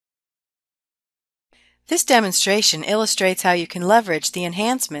This demonstration illustrates how you can leverage the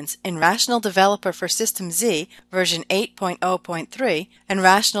enhancements in Rational Developer for System Z version 8.0.3 and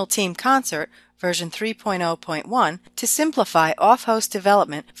Rational Team Concert version 3.0.1 to simplify off-host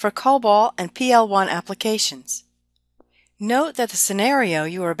development for COBOL and PL1 applications. Note that the scenario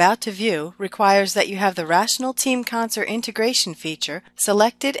you are about to view requires that you have the Rational Team Concert integration feature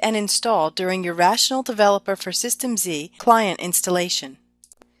selected and installed during your Rational Developer for System Z client installation.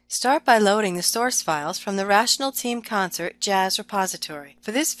 Start by loading the source files from the Rational Team Concert Jazz repository.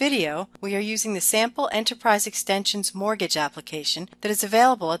 For this video, we are using the sample Enterprise Extensions Mortgage application that is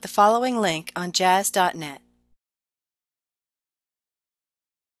available at the following link on Jazz.net.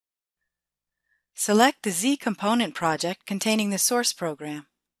 Select the zComponent project containing the source program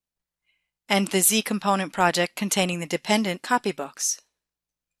and the zComponent project containing the dependent copybooks.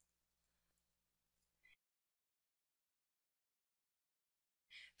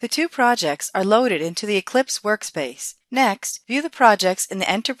 The two projects are loaded into the Eclipse workspace. Next, view the projects in the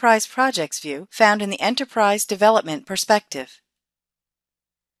Enterprise Projects view found in the Enterprise Development perspective.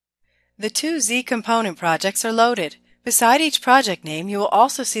 The two zComponent projects are loaded. Beside each project name, you will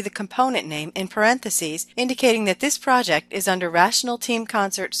also see the component name in parentheses indicating that this project is under Rational Team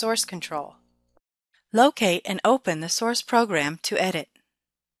Concert Source Control. Locate and open the source program to edit.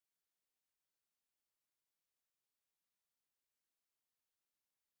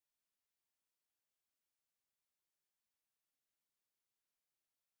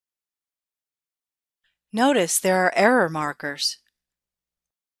 Notice there are error markers.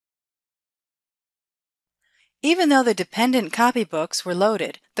 Even though the dependent copybooks were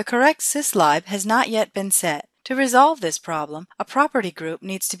loaded, the correct syslib has not yet been set. To resolve this problem, a property group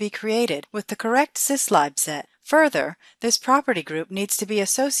needs to be created with the correct syslib set. Further, this property group needs to be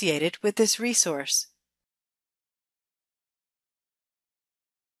associated with this resource.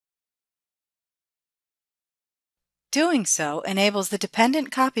 Doing so enables the dependent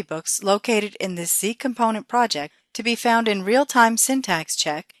copybooks located in this zComponent project to be found in real-time syntax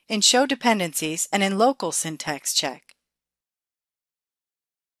check, in show dependencies, and in local syntax check.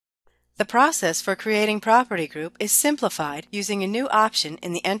 The process for creating property group is simplified using a new option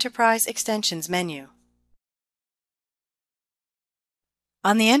in the Enterprise Extensions menu.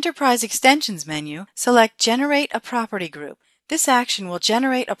 On the Enterprise Extensions menu, select Generate a Property Group. This action will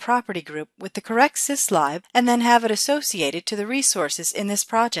generate a property group with the correct syslib and then have it associated to the resources in this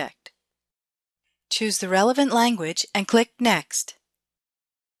project. Choose the relevant language and click Next.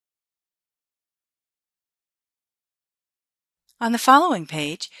 On the following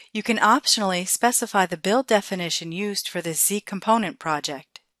page, you can optionally specify the build definition used for this zComponent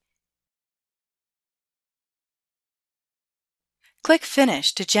project. Click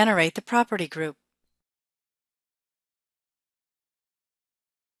Finish to generate the property group.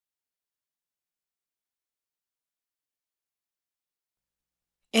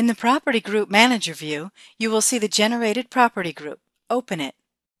 In the Property Group Manager view, you will see the generated property group. Open it.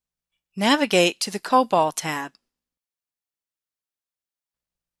 Navigate to the COBOL tab.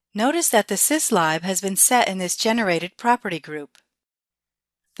 Notice that the syslib has been set in this generated property group.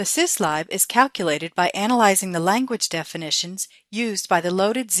 The syslib is calculated by analyzing the language definitions used by the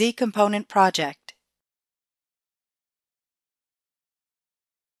loaded zComponent project.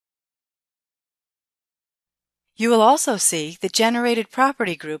 You will also see the generated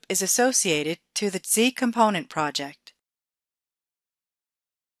property group is associated to the zComponent project.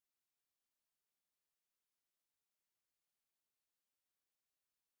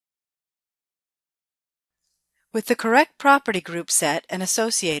 With the correct property group set and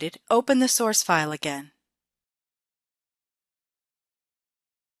associated, open the source file again.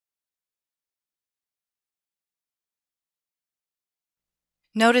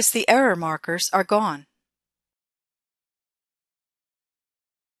 Notice the error markers are gone.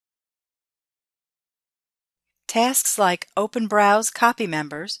 Tasks like Open Browse Copy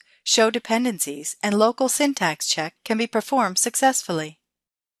Members, Show Dependencies, and Local Syntax Check can be performed successfully.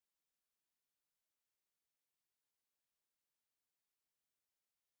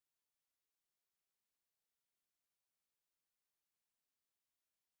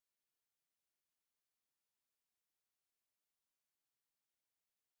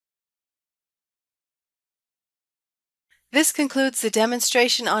 This concludes the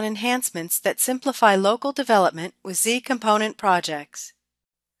demonstration on enhancements that simplify local development with zComponent projects.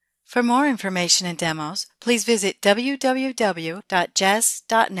 For more information and demos, please visit www.Jazz.net.